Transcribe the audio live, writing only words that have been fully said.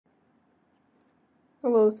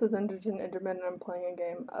Hello, this is Indigent Enderman, and I'm playing a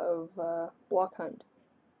game of Block Hunt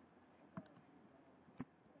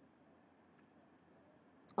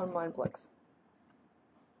on Mineplex.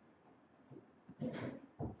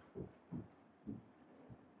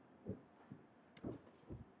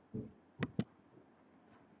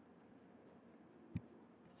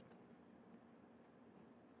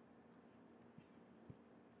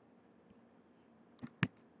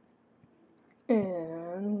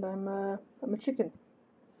 And I'm a chicken.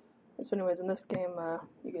 So anyways, in this game,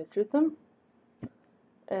 you can shoot them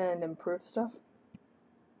and improve stuff.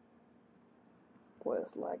 Boy,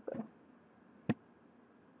 this lag though.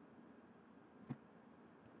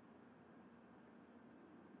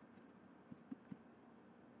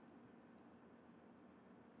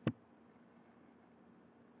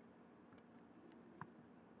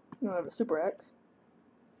 I have a super axe.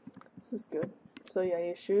 This is good. So yeah,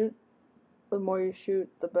 you shoot. The more you shoot,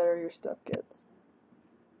 the better your stuff gets.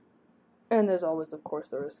 And there's always, of course,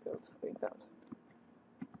 the risk of being found.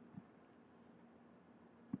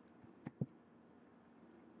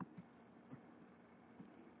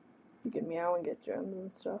 You can meow and get gems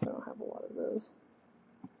and stuff. I don't have a lot of those.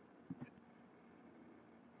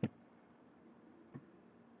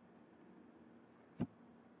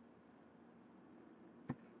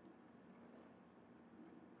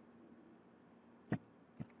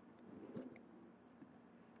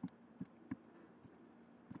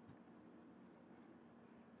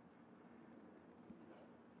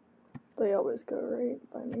 They always go right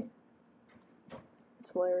by me.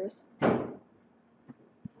 It's hilarious.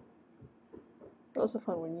 Also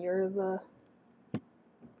fun when you're the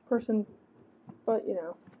person, but you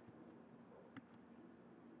know.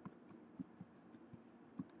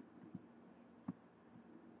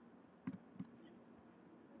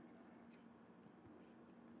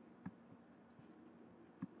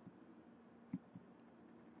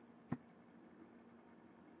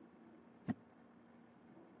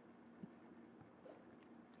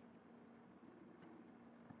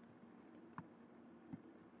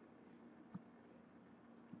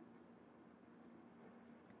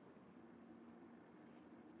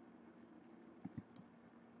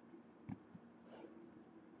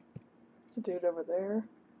 There's a dude over there.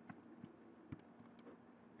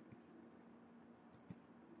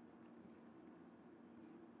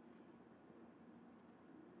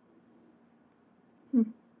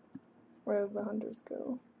 Where did the hunters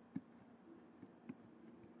go?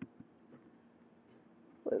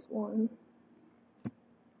 There's one.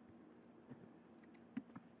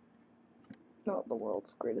 Not the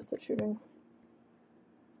world's greatest at shooting.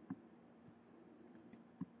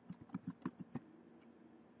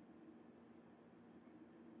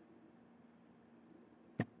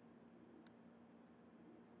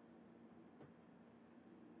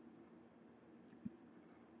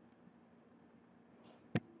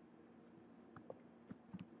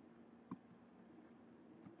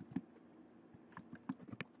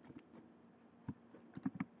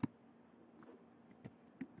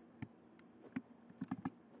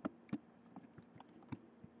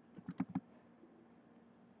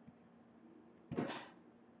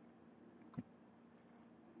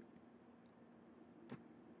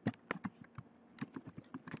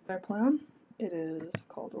 Our plan, it is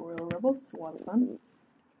called the Royal Rebels. It's a lot of fun.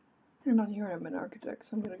 And on here I'm an architect,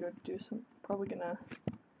 so I'm gonna go do some, probably gonna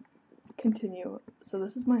continue. So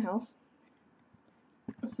this is my house.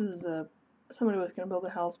 This is somebody was gonna build a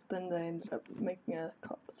house, but then they ended up making a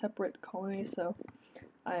separate colony, so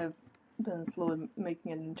I have been slowly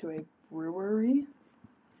making it into a brewery,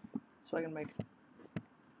 so I can make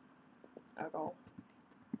alcohol.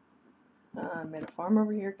 I made a farm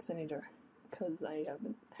over here because I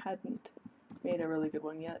hadn't made a really good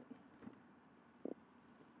one yet.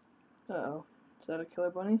 Uh-oh, is that a killer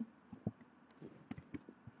bunny?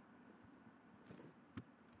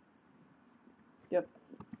 Yep.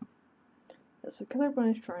 Yeah, so killer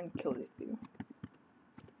bunnies try and kill you.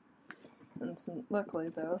 And luckily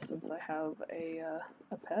though, since I have a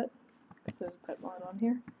pet, because there's a pet mod on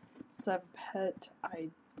here, since I have a pet, I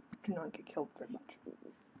do not get killed very much.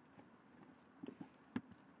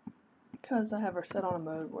 Because I have her set on a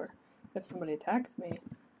mode where if somebody attacks me,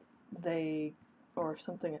 or if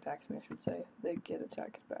something attacks me I should say, they get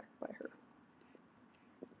attacked back by her.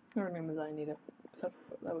 Her name is Anita, so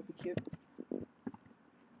that would be cute.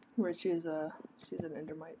 Where she's an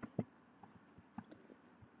endermite.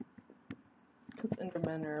 Because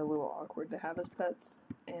endermen are a little awkward to have as pets,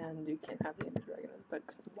 and you can't have the ender dragon as a pet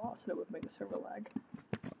because it's a boss and it would make the server lag.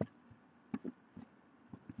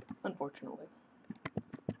 Unfortunately.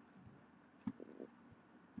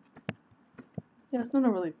 Yeah, it's not a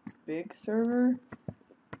really big server,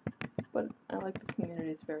 but I like the community,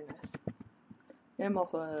 it's very nice. Yeah, I'm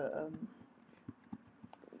also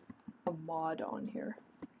a mod on here.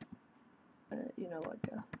 You know, like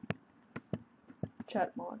a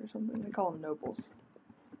chat mod or something. They call them nobles.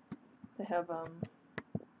 They have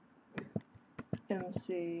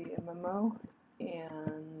MC MMO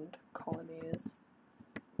and colonies,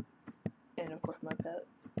 and of course my pet.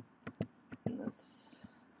 And that's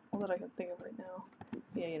all that I can think of right now.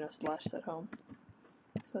 Yeah, you know, slash set home.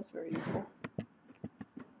 So that's very useful.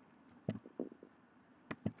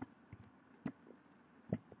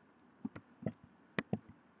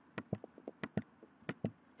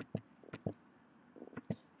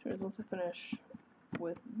 So once I finish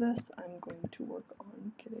with this, I'm going to work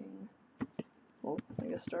on getting, well, I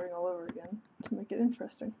guess starting all over again to make it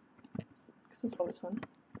interesting. Because it's always fun.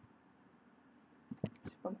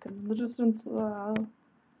 See pumpkins in the distance.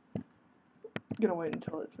 Gonna wait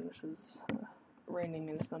until it finishes raining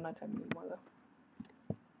and it's not nighttime anymore though.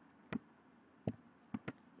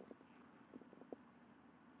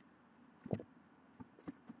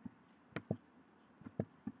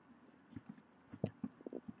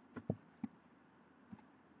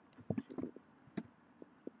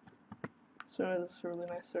 So this is a really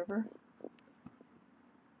nice server.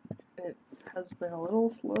 It has been a little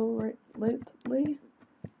slow lately.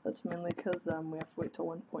 That's mainly because we have to wait till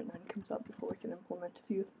 1.9 comes out before we can implement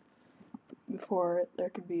before there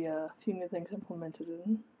could be a few new things implemented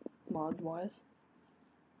in mod-wise.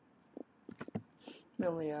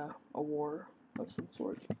 Mainly a war of some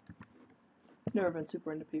sort. Never been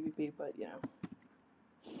super into PvP, but you know,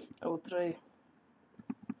 I will try.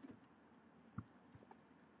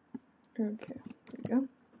 Okay, there you go.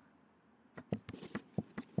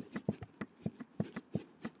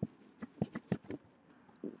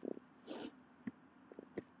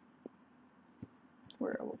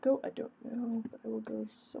 Where I will go, I don't know, but I will go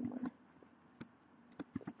somewhere.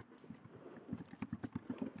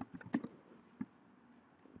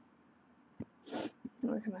 I'm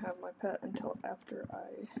not gonna have my pet until after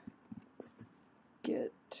I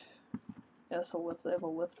get. Yeah, that's a lift. They have a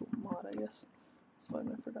lift mod, I guess. That's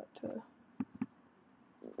fine. I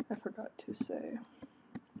forgot to say.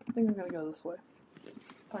 I think I'm gonna go this way.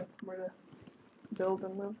 Find somewhere to build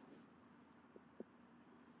and live.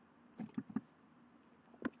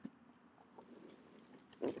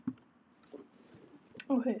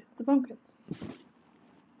 Oh hey, the pumpkins.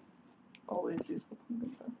 Always use the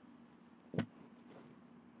pumpkins though.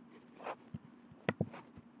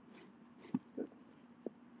 Good.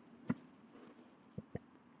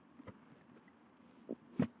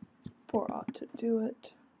 4 ought to do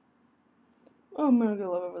it. Oh, I'm gonna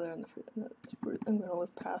go live over there in the spruce. I'm gonna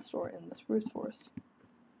live past or in the spruce forest.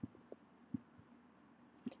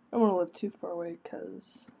 I don't want to live too far away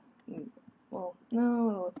because, well, no, I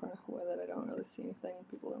want to live far enough away that I don't really see anything.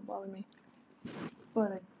 People don't bother me.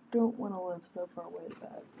 But I don't want to live so far away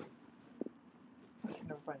that I can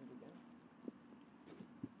never find it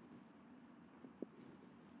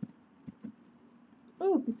again.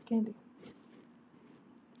 Oh, piece of candy.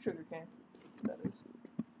 Sugar cane, that is.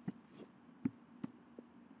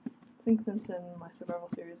 I think since in my survival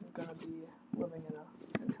series I'm going to be living in a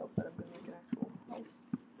house that I'm going to make an actual house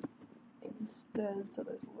instead, so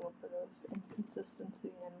there's a little bit of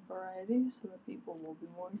inconsistency and variety, so that people will be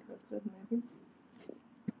more interested, maybe.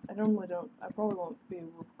 I probably won't be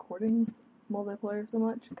recording multiplayer so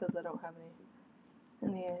much, because I don't have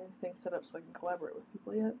anything set up so I can collaborate with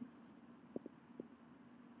people yet.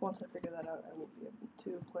 Once I figure that out, I will be able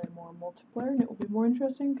to play more multiplayer, and it will be more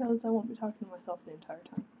interesting, because I won't be talking to myself the entire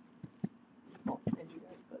time. Well, and you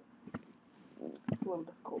guys, but it's a little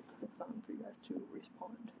difficult, I found, for you guys to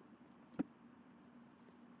respond.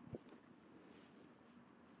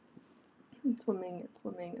 It's swimming, it's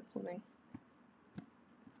swimming, it's swimming.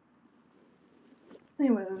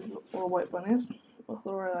 Anyway, there's little white bunnies with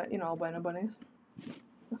little red, albino bunnies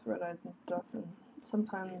with red eyes and stuff, and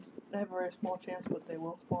sometimes they have a very small chance, but they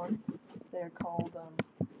will spawn. They are called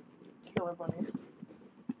killer bunnies,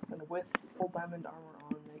 and with full diamond armor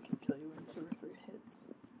on, they can kill you in 2 or 3 hits.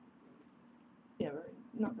 Yeah,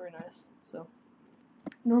 not very nice. So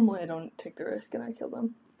normally I don't take the risk and I kill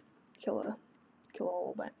them. Kill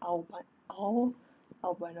all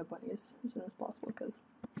albino bunnies as soon as possible, because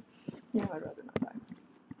I'd rather not die.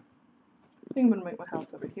 I think I'm going to make my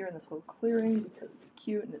house over here in this little clearing because it's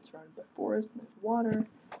cute and it's surrounded by forest and there's water.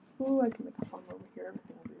 Ooh, I can make a farm over here.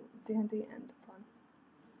 Everything will be dandy and fun.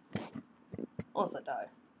 Unless I die.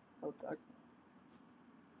 That would suck.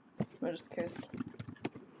 But just in case,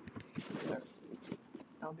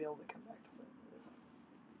 I'll be able to come back to it.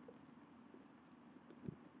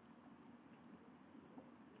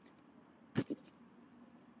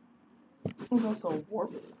 There's also a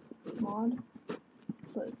warp mod,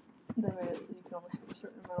 but they made it so you can only have a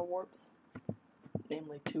certain amount of warps,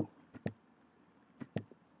 namely 2.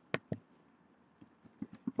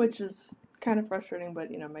 Which is kind of frustrating,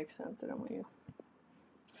 but, you know, makes sense. I don't want you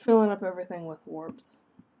filling up everything with warps.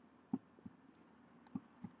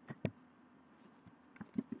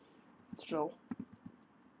 Still,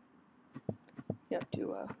 you have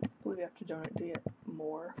to, I believe you have to donate to get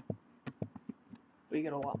more. But you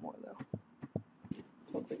get a lot more, though.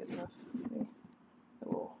 Once I get enough, maybe I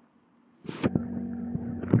will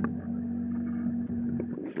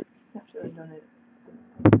have to donate.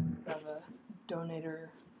 Have a donator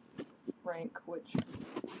rank, which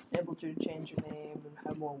enables you to change your name and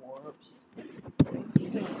have more warps.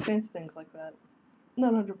 Fancy things like that.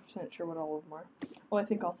 Not 100% sure what all of them are. Oh, I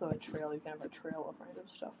think also a trail. You can have a trail of random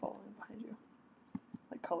stuff following behind you.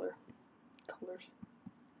 Like colors.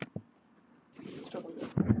 Stuff like that.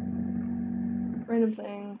 Random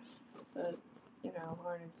things that, you know,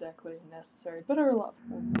 aren't exactly necessary, but are a lot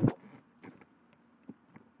more cool.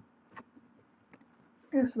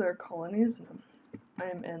 Yeah, so there are colonies, and I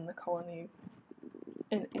am in the colony,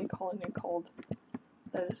 in a colony called,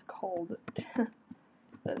 that is called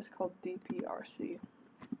DPRC.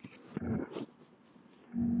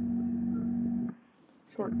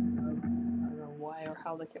 Short, I don't know why or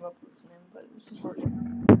how they came up with this name, but it's a short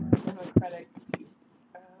name. Democratic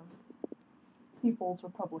People's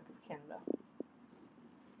Republic of Canada.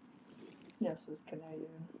 Yes, it's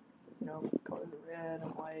Canadian. You know, colors are red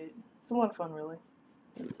and white. It's a lot of fun, really.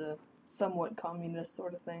 It's a somewhat communist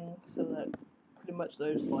sort of thing, so that pretty much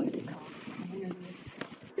there's like community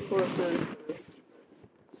sources,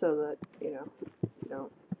 so that, you know, you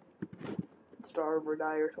don't starve or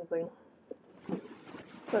die or something.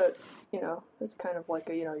 But, you know, it's kind of like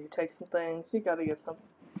a, you know, you take some things, you gotta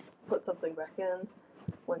put something back in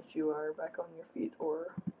once you are back on your feet,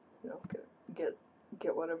 or, you know,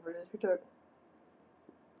 get whatever it is you took.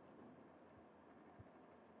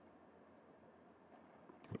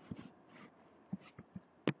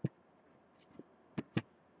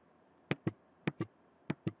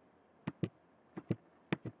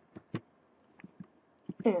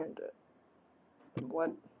 And,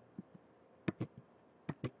 what?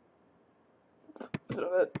 Is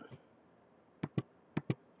it?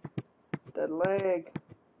 Dead leg.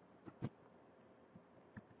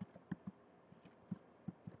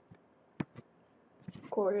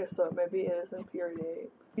 Glorious, though, maybe it is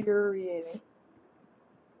infuriating.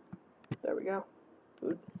 There we go.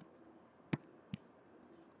 Food.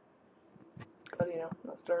 Gotta, you know,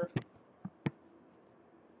 not starve.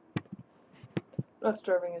 Not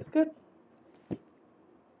starving is good. A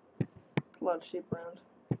lot of sheep around.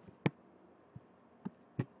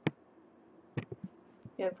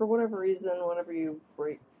 And for whatever reason, whenever you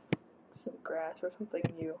break some grass or something,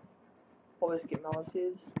 you always get melon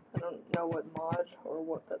seeds. I don't know what mod or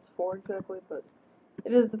what that's for exactly, but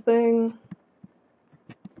it is the thing.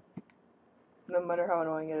 No matter how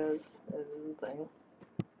annoying it is the thing.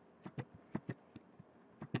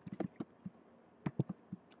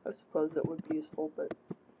 I suppose that would be useful, but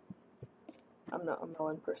I'm not a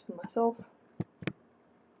melon person myself.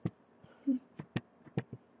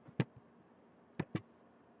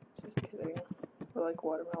 Just kidding. I like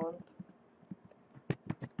watermelons.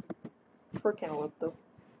 For cantaloupe, though.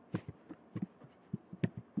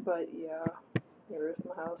 But yeah, here is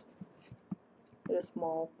my house. It is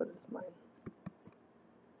small, but it's mine.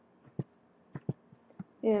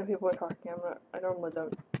 Yeah, people are talking. I normally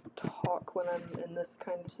don't talk when I'm in this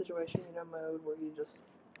kind of situation, you know, mode where you just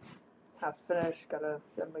have to finish, gotta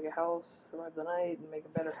make a house, survive the night, and make a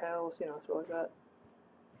better house, you know, stuff like that.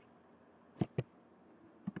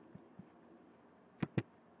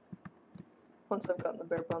 Once I've gotten the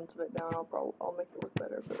bare bones of it down, I'll make it look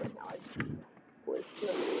better, but right now I just with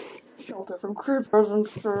shelter from creepers and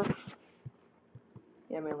stuff.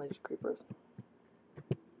 Yeah, mainly just creepers.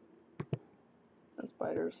 And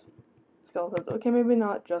spiders. Skeletons. Okay, maybe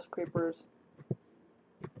not just creepers.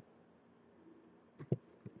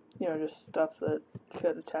 You know, just stuff that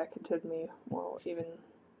could attack me, well, even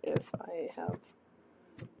if I have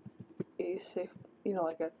a safe, you know,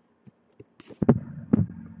 like a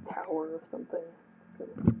tower or something.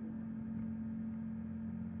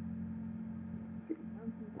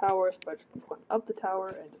 Tower, spiders can climb up the tower,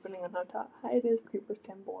 and depending on how high it is, creepers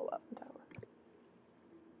can blow up the tower.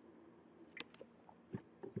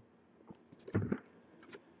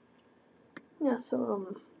 Yeah,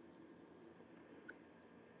 so,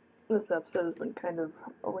 this episode has been kind of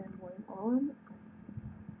rambling on.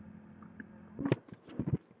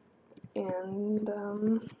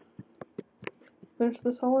 And, finish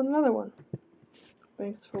this all in another one.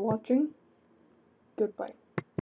 Thanks for watching. Goodbye.